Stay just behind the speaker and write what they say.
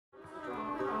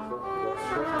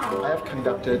I have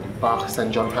conducted Bach,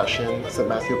 St. John Passion, St.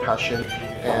 Matthew Passion,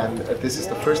 and this is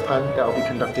the first time that I'll be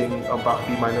conducting a Bach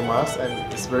B minor Mass, and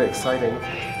it's very exciting.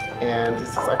 And this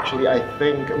is actually, I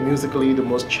think, musically the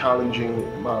most challenging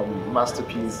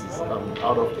masterpiece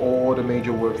out of all the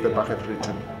major works that Bach has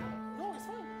written.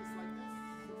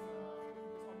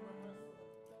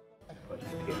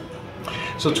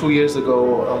 So 2 years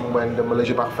ago, when the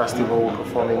Malaysia Bach Festival were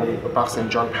performing Bach St.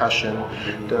 John Passion,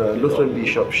 the Lutheran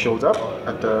bishop showed up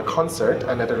at the concert,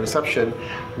 and at the reception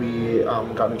we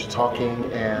got into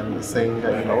talking and saying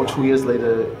that 2 years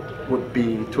later would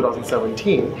be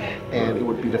 2017, and it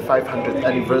would be the 500th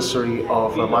anniversary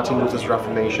of Martin Luther's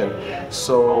Reformation.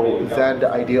 So then the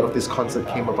idea of this concert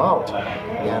came about,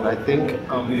 and I think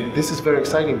this is very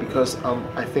exciting because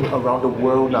I think around the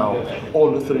world now,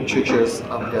 all Lutheran churches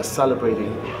they're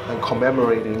celebrating and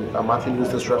commemorating Martin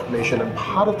Luther's Reformation, and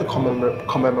part of the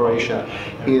commemoration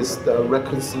is the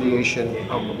reconciliation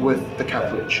with the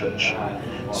Catholic Church.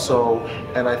 So,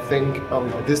 and I think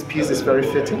this piece is very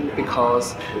fitting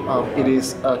because it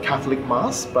is a Catholic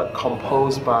Mass, but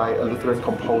composed by a Lutheran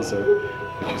composer,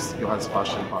 which is Johann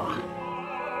Sebastian Bach.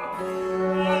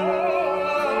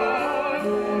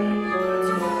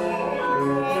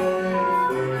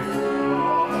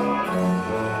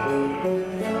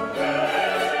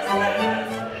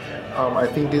 I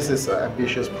think this is an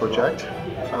ambitious project,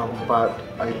 but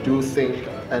I do think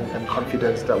and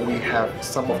confident that we have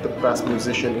some of the best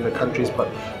musicians in the countries, but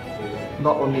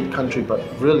not only the country, but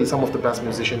really some of the best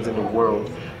musicians in the world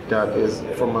that is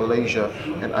from Malaysia.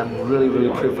 And I'm really,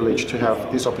 really privileged to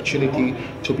have this opportunity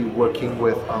to be working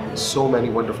with so many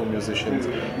wonderful musicians.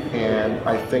 And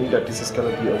I think that this is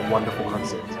going to be a wonderful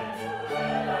concert.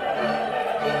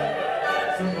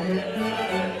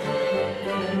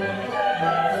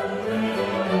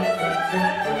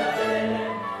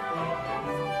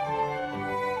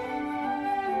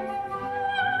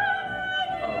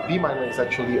 B minor is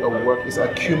actually a work, is an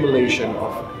accumulation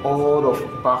of all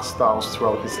of Bach's styles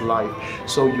throughout his life.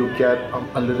 So you get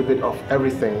a little bit of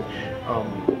everything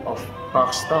of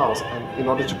Bach's styles, and in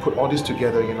order to put all this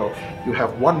together, you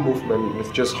have one movement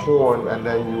with just horn, and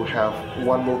then you have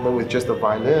one movement with just the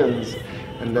violins,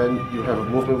 and then you have a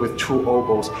movement with two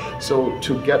oboes. So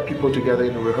to get people together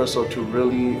in a rehearsal to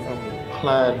really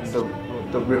plan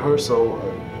the rehearsal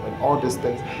and all these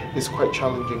things is quite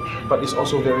challenging, but it's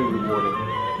also very rewarding.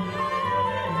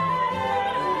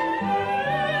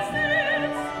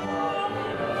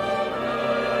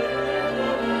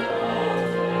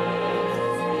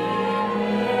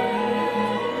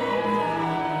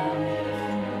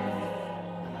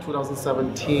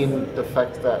 2017, the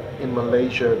fact that in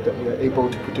Malaysia that we are able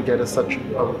to put together such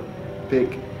a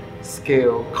big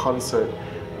scale concert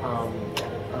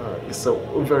is a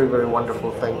very, very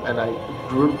wonderful thing, and I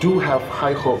do have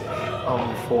high hope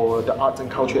for the arts and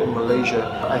culture in Malaysia.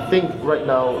 I think right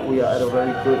now we are at a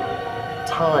very good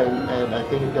time, and I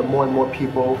think there are more and more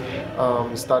people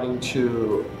starting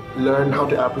to learn how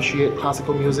to appreciate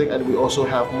classical music, and we also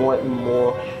have more and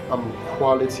more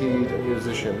quality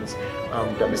musicians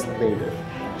that is native.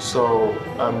 So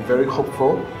I'm very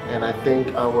hopeful, and I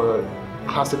think our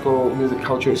classical music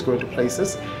culture is going to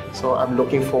places. So I'm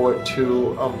looking forward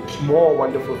to more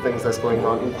wonderful things that's going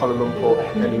on in Kuala Lumpur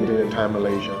and in the entire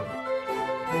Malaysia.